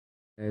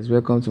Guys,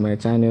 welcome to my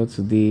channel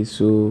today.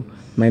 So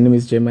my name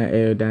is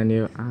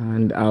Daniel,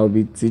 and I'll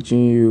be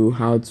teaching you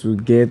how to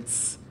get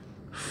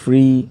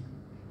free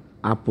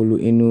Apollo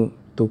Inu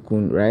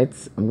token. Right,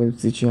 I'm going to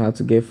teach you how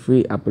to get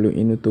free Apollo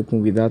Inu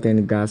token without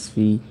any gas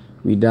fee,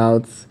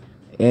 without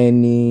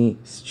any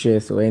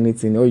stress or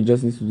anything. All you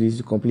just need to do is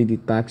to complete the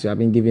task you have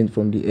been given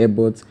from the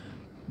airbot,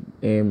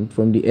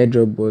 from the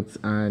airdrop bot,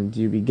 and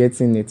you'll be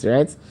getting it.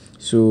 Right,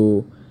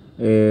 so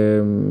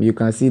you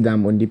can see that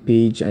I'm on the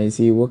page, and you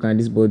see what can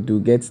this bot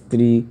do. Get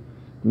 3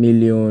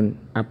 million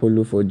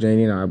Apollo for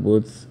joining our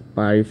bot.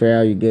 Per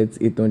referral you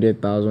get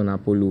 800,000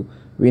 Apollo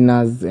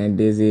winners, and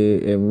there's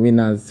a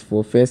winners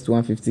for first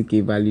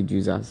 150k valid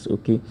users.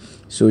 Okay,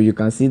 so you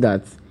can see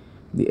that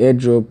the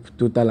airdrop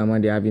total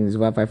amount they're having is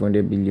over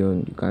 500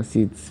 billion. You can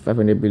see it's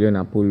 500 billion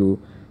Apollo,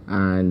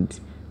 and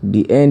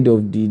the end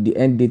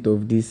date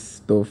of this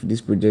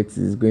project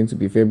is going to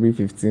be February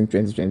 15,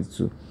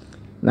 2022.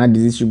 Now the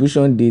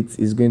distribution date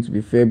is going to be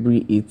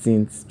February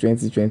 18th,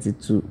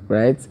 2022,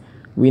 right?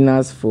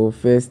 Winners for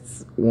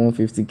first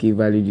 150k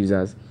valid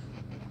users.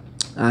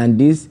 And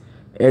this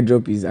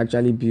airdrop is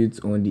actually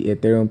built on the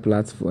Ethereum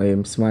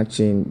platform, smart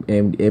chain,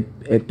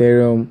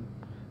 Ethereum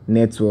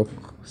network.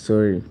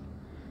 Sorry,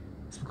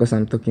 it's because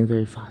I'm talking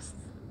very fast.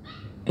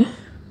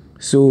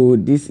 So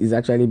this is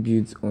actually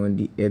built on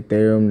the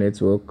Ethereum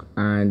network,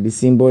 and the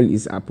symbol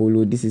is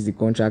Apollo. This is the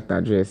contract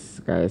address,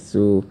 guys.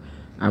 So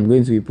I'm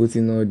going to be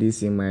putting all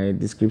this in my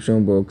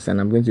description box,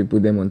 and I'm going to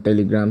put them on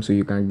Telegram so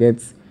you can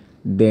get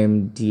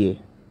them there,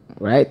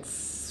 right?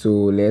 So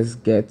let's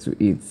get to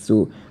it.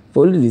 So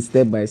follow the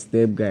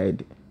step-by-step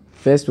guide.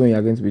 First one you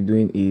are going to be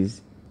doing is,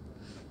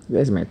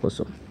 where's my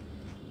cursor?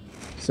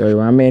 Sorry,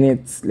 1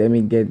 minute. Let me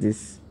get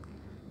this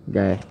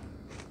guy.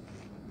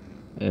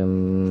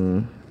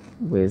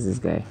 Where's this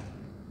guy?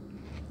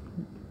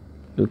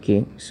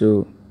 Okay,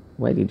 so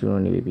why did you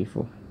run away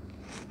before?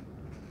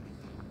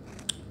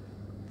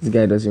 This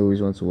guy doesn't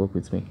always want to work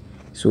with me.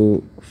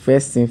 So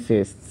first thing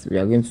first, we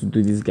are going to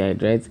do this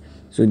guide, right?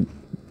 So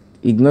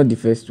ignore the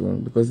first one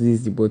because this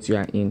is the bot you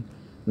are in.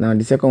 Now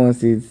the second one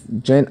says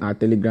join our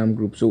Telegram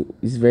group. So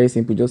it's very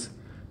simple. Just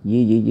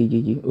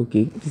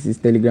okay, this is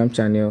Telegram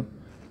channel.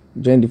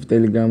 Join the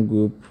Telegram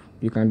group.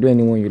 You can do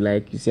anyone you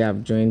like. You see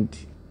I've joined.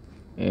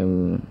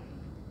 You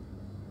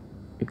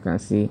can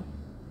see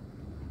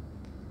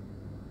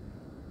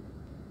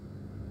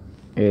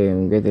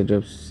get the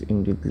jobs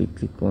immediately.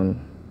 Click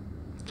on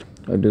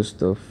all those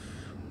stuff.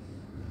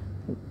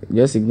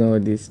 Just ignore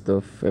this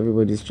stuff.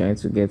 Everybody's trying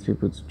to get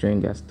people to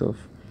join their stuff,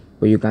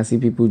 but you can see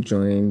people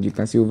join. You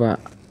can see over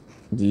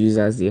the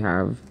users they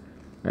have,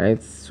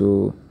 right?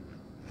 So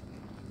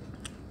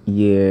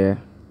yeah,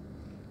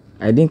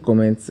 I didn't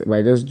comment, but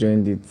I just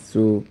joined it,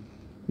 so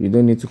you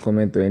don't need to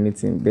comment or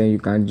anything. Then you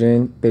can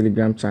join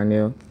Telegram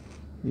channel.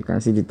 You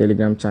can see the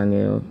Telegram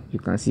channel. You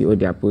can see all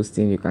they are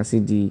posting. You can see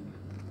the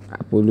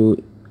Apollo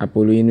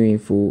Inu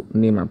info,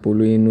 name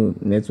Apollo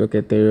Inu, network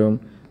Ethereum,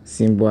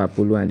 symbol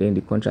Apollo, and then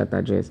the contract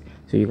address.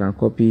 So you can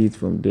copy it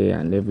from there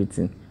and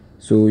everything.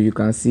 So you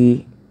can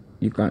see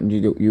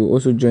you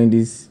also join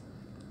this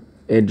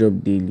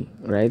airdrop daily,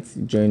 right?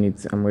 Join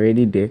it. I'm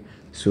already there.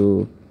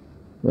 So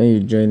when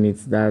you join it,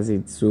 that's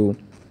it. So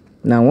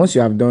now once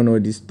you have done all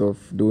this stuff,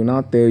 they will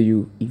now tell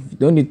you if you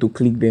don't need to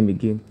click them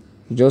again.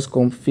 You just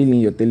come fill in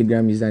your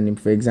Telegram username.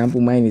 For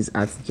example, mine is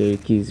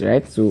 @JerryKeys,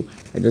 right? So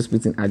I just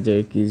put in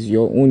 @JerryKeys.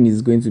 Your own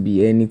is going to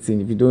be anything.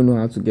 If you don't know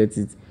how to get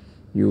it,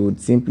 you would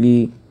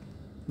simply,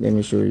 let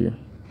me show you.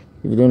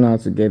 If you don't know how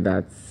to get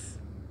that,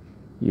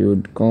 you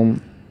would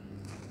come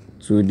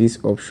to this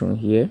option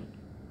here,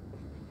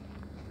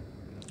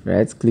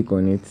 right? Click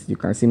on it. You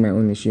can see my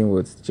own is showing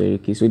what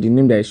JerryKeys. So the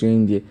name that is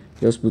showing there,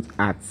 just put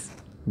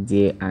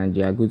there and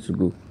you are good to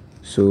go.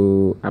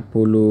 So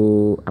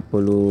Apollo.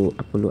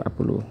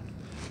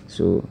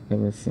 So let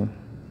me see.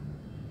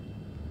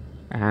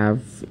 I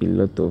have a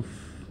lot of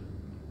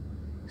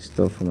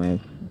stuff for my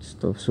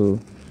stuff. So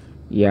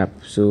yeah,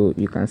 so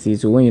you can see.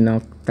 So when you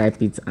now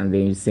type it and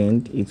then you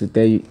send, it will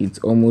tell you it's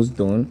almost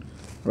done.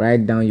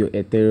 Write down your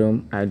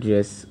Ethereum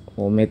address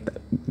or write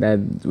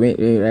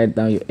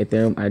down your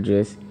Ethereum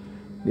address.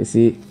 They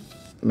say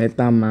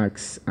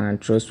MetaMask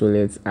and Trust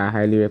Wallets are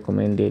highly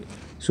recommended.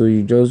 So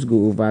you just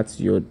go over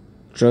to your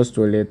Trust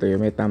Wallet or your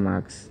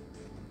MetaMask,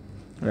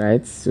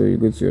 right? So you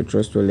go to your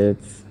Trust Wallet.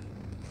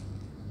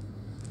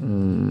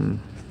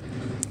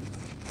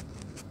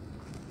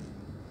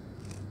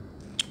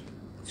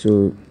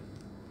 So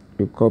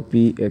you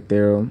copy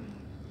Ethereum,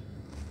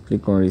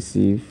 click on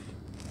receive,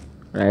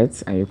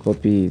 right? And you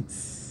copy it.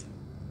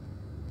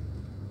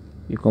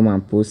 You come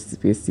and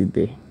paste it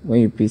there.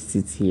 When you paste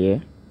it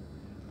here,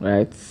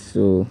 right?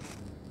 So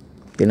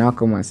they now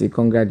come and say,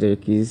 congrats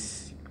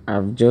JerryKeys,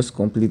 I've just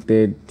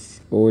completed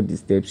all the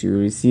steps. You will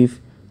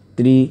receive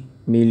 3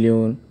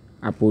 million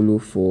Apollo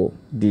for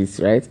this,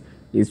 right?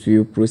 It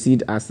will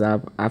proceed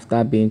ASAP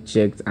after being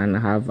checked and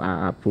have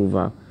our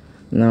approval.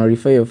 Now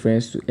refer your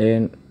friends to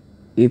earn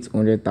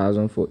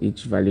 800,000 for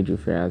each valid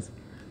referrals.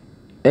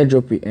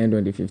 Airdrop will end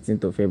on the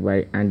 15th of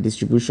February and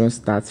distribution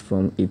starts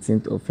from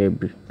 18th of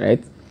February,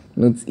 right?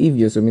 Note, if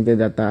your submitted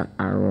data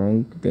are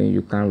wrong, then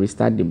you can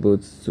restart the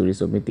bot to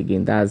resubmit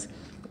again. That's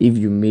if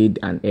you made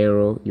an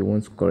error, you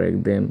want to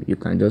correct them, you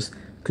can just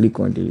click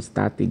on the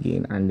restart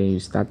again and then you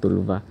start all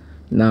over.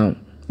 Now,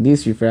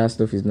 this referral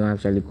stuff is not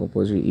actually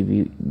compulsory.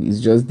 It's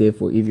just there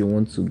for if you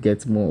want to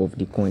get more of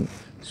the coin.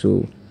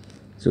 So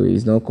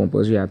it's not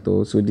compulsory at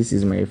all. So this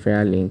is my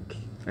referral link,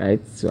 right?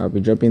 So I'll be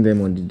dropping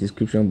them on the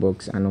description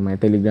box and on my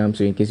Telegram,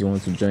 so in case you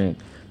want to join.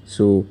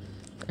 So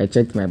I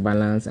checked my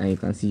balance and you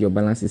can see your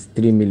balance is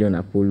 3 million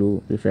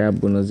Apollo, referral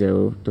bonus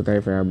 0, total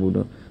referral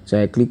bonus.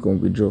 So I click on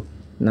withdraw.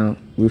 Now,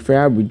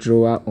 referral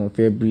withdrawal on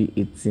February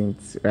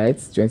 18th, right,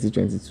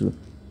 2022.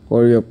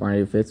 Hurry up and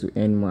refer to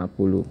earn more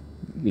Apollo.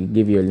 They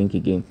give you a link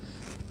again.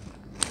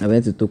 I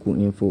went to token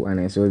info and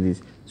I saw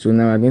this. So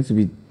now I'm going to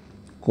be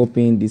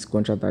copying this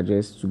contract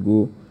address to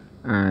go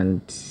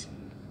and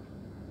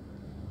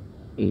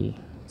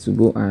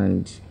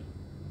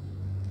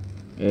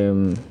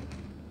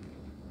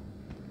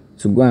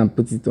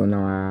put it on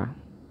our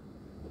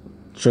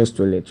trust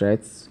wallet,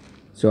 right?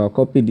 So I'll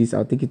copy this,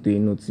 I'll take it to a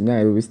note. You know,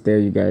 I always tell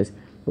you guys,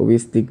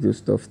 always take those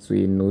stuff to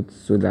a note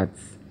so that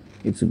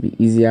it will be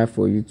easier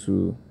for you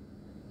to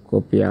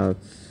copy out,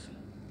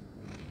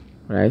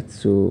 right?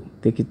 So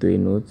take it to a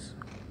note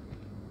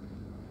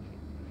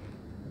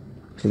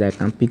so that I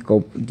can pick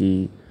up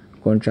the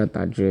contract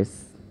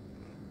address.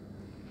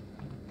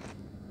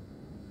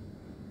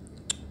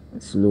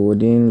 It's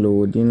loading.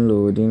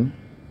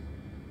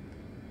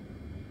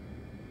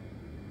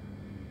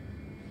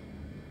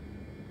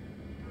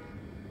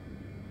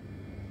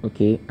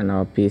 Okay, and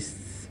I'll paste.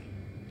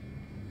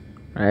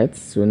 Right,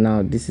 so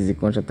now this is the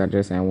contract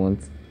address I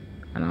want,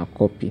 and I'll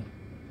copy.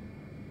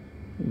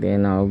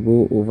 Then I'll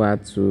go over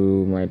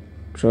to my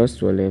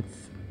trust wallet.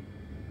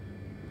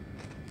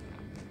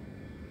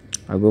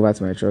 I'll go over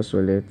to my trust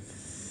wallet.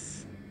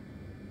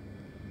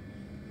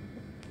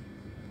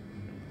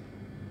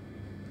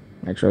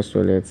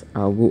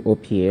 I'll go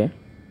up here,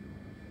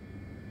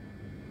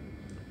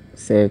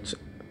 search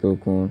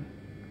token,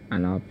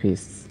 and I'll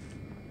paste.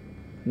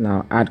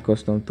 Now add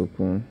custom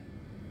token,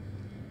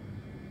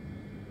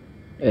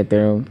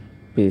 Ethereum,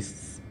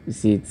 paste. You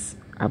see it's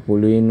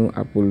Apollo Inu,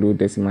 Apollo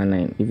decimal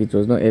 9. If it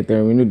was not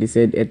Ethereum, you know they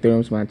said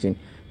Ethereum smart chain.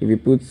 If you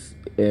put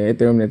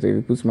Ethereum network, if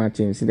you put smart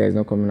chain, you see that it's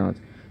not coming out.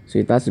 So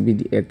it has to be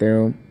the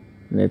Ethereum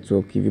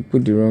network. If you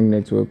put the wrong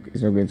network,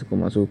 it's not going to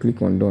come out. So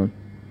click on done.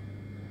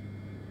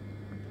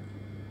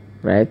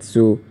 Right,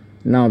 so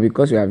now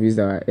because we have used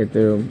our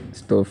Ethereum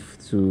stuff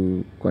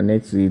to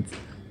connect to it,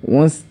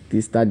 once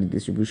they start the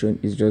distribution,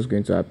 it's just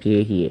going to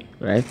appear here,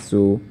 right?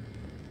 So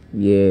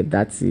yeah,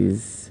 that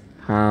is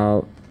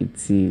how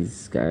it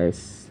is,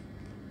 guys.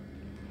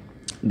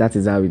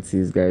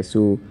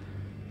 So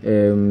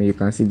you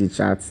can see the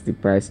charts, the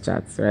price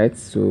charts, right?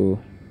 So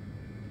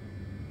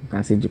you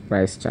can see the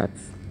price chart.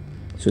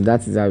 So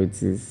that is how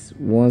it is.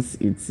 Once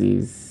it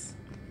is,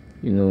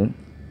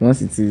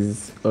 once it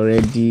is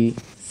already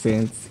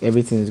sent,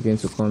 everything is going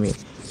to come in.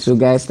 So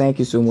guys, thank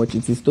you so much.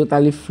 It is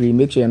totally free.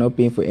 Make sure you're not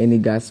paying for any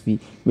gas fee.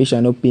 Make sure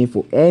you're not paying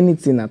for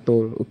anything at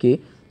all. Okay,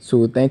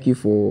 so thank you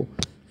for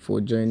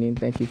joining.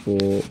 Thank you for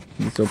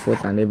the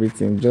support and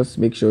everything. Just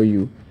make sure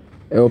you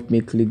help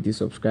me click the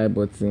subscribe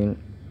button,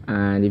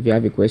 and if you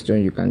have a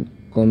question, you can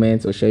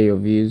comment or share your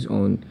views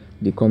on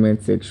the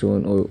comment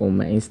section or on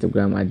my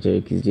Instagram at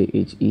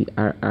Jerrykizz,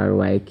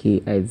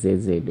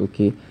 JHERRYKIZZ.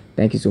 Okay,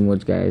 thank you so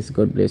much, guys.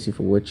 God bless you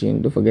for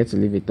watching. Don't forget to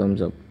leave a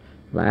thumbs up.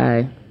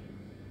 Bye.